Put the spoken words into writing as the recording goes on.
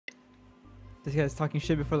This guy's talking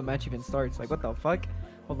shit before the match even starts. Like, what the fuck?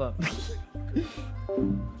 Hold up.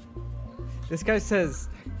 This guy says,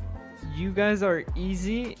 "You guys are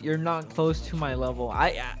easy. You're not close to my level."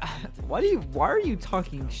 Why are you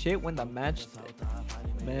talking shit when the match,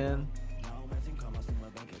 man?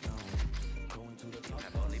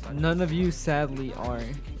 None of you sadly are.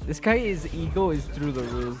 This guy's ego is through the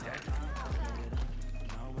roof.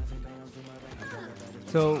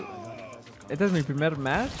 So, este es mi primer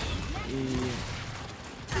match y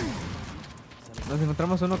nos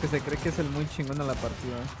encontramos uno que se cree que es el muy chingón en la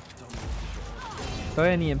partida.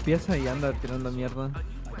 Todavía ni empieza y anda tirando mierda.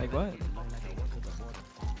 Like what?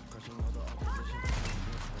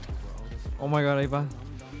 Oh my god, ahí va.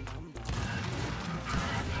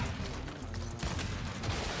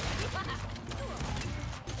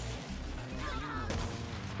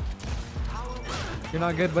 You're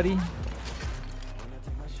not good, buddy.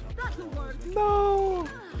 No.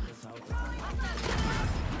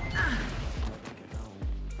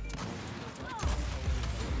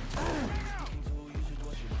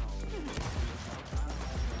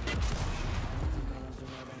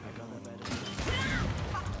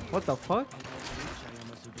 What the fuck?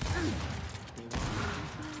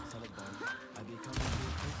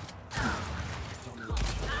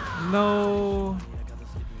 No.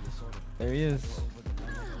 There he is.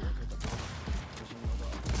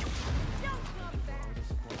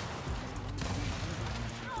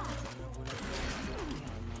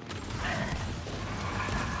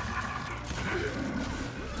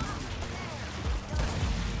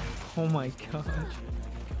 Oh my god.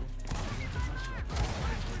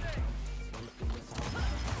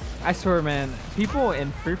 I swear, man, people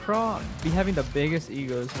in free-for-all be having the biggest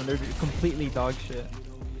egos when they're completely dog shit.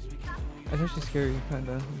 That's actually scary,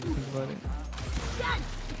 kinda, if you think about it.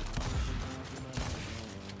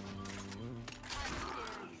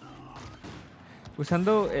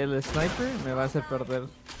 Usando el sniper me va a hacer perder.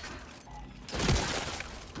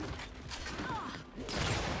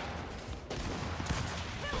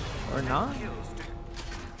 Or not?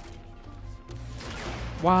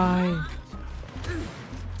 Why?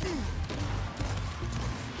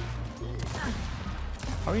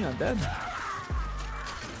 How are you not dead?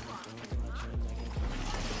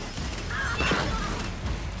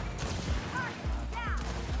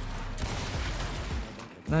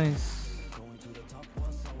 Nice.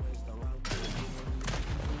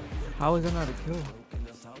 How is that not a kill?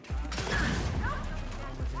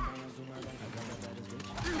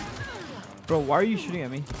 Bro, why are you shooting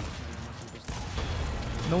at me?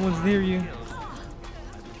 No one's near you.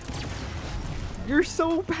 You're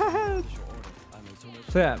so bad.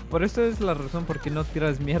 O sea, por eso es la razón por qué no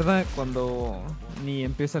tiras mierda cuando ni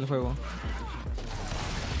empieza el juego.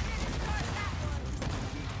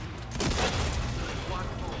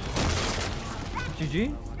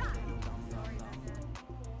 GG.